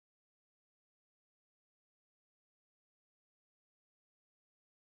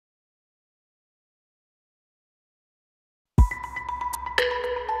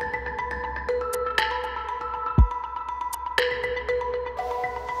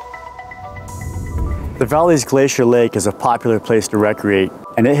The Valdez Glacier Lake is a popular place to recreate,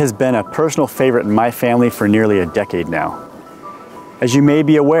 and it has been a personal favorite in my family for nearly a decade now. As you may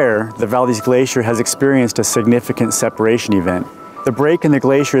be aware, the Valdez Glacier has experienced a significant separation event. The break in the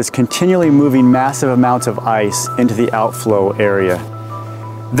glacier is continually moving massive amounts of ice into the outflow area.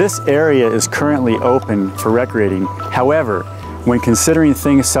 This area is currently open for recreating. However, when considering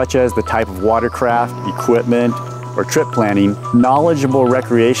things such as the type of watercraft, equipment, or trip planning, knowledgeable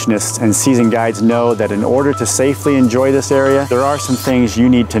recreationists and seasoned guides know that in order to safely enjoy this area, there are some things you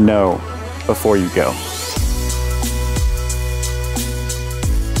need to know before you go.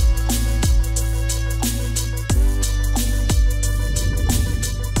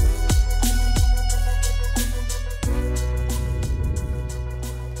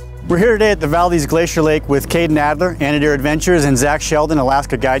 We're here today at the Valdez Glacier Lake with Kaden Addler, Anadyr Adventures, and Zach Sheldon,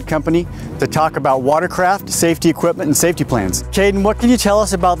 Alaska Guide Company, to talk about watercraft, safety equipment, and safety plans. Kaden, what can you tell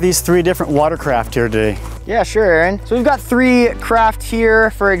us about these three different watercraft here today? Yeah, sure, Aaron. So we've got three craft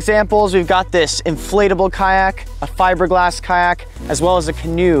here. For examples, we've got this inflatable kayak, a fiberglass kayak, as well as a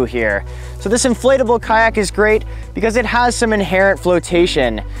canoe here. So this inflatable kayak is great because it has some inherent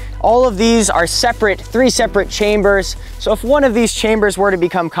flotation. All of these are separate, three separate chambers. So if one of these chambers were to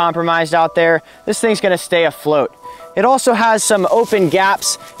become compromised out there, this thing's gonna stay afloat. It also has some open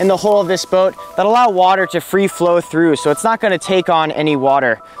gaps in the hull of this boat that allow water to free flow through, so it's not going to take on any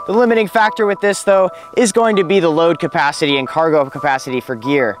water. The limiting factor with this, though, is going to be the load capacity and cargo capacity for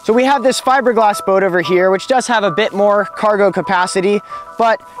gear. So we have this fiberglass boat over here, which does have a bit more cargo capacity,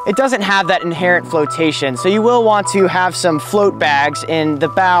 but it doesn't have that inherent flotation. So you will want to have some float bags in the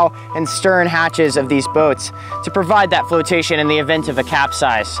bow and stern hatches of these boats to provide that flotation in the event of a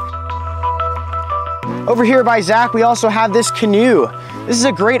capsize. Over here by Zach, we also have this canoe. This is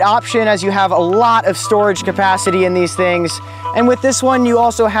a great option as you have a lot of storage capacity in these things. And with this one, you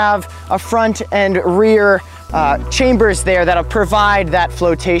also have a front and rear chambers there that'll provide that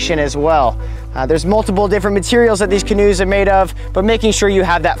flotation as well. There's multiple different materials that these canoes are made of, but making sure you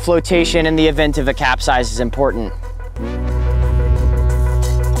have that flotation in the event of a capsize is important.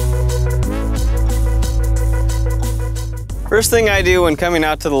 First thing I do when coming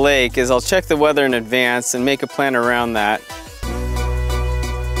out to the lake is I'll check the weather in advance and make a plan around that.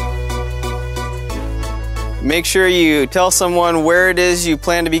 Make sure you tell someone where it is you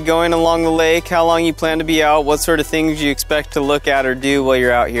plan to be going along the lake, how long you plan to be out, what sort of things you expect to look at or do while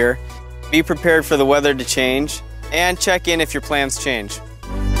you're out here. Be prepared for the weather to change, and check in if your plans change.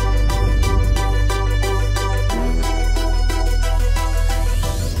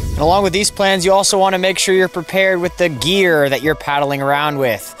 Along with these plans, you also want to make sure you're prepared with the gear that you're paddling around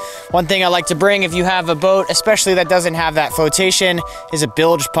with. One thing I like to bring if you have a boat, especially that doesn't have that flotation, is a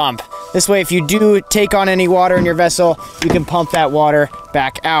bilge pump. This way, if you do take on any water in your vessel, you can pump that water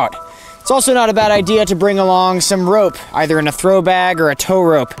back out. It's also not a bad idea to bring along some rope, either in a throw bag or a tow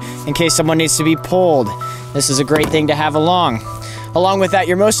rope, in case someone needs to be pulled. This is a great thing to have along. Along with that,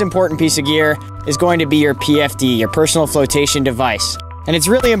 your most important piece of gear is going to be your PFD, your personal flotation device. And it's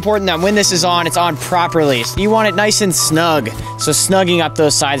really important that when this is on, it's on properly. So you want it nice and snug. So snugging up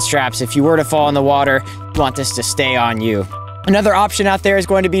those side straps. If you were to fall in the water, you want this to stay on you. Another option out there is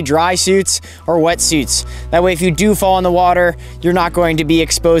going to be dry suits or wetsuits. That way, if you do fall in the water, you're not going to be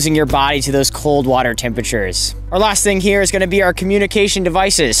exposing your body to those cold water temperatures. Our last thing here is going to be our communication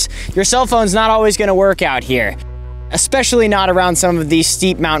devices. Your cell phone's not always going to work out here, especially not around some of these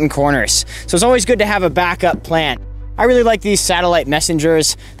steep mountain corners. So it's always good to have a backup plan. I really like these satellite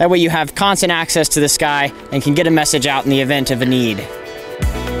messengers. That way you have constant access to the sky and can get a message out in the event of a need.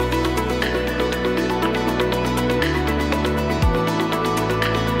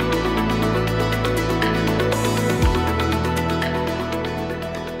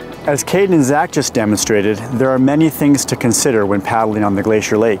 As Kaden and Zach just demonstrated, there are many things to consider when paddling on the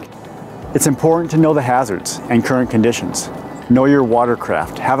Glacier Lake. It's important to know the hazards and current conditions. Know your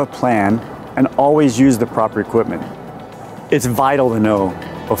watercraft, have a plan, and always use the proper equipment. It's vital to know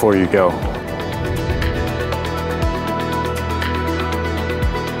before you go.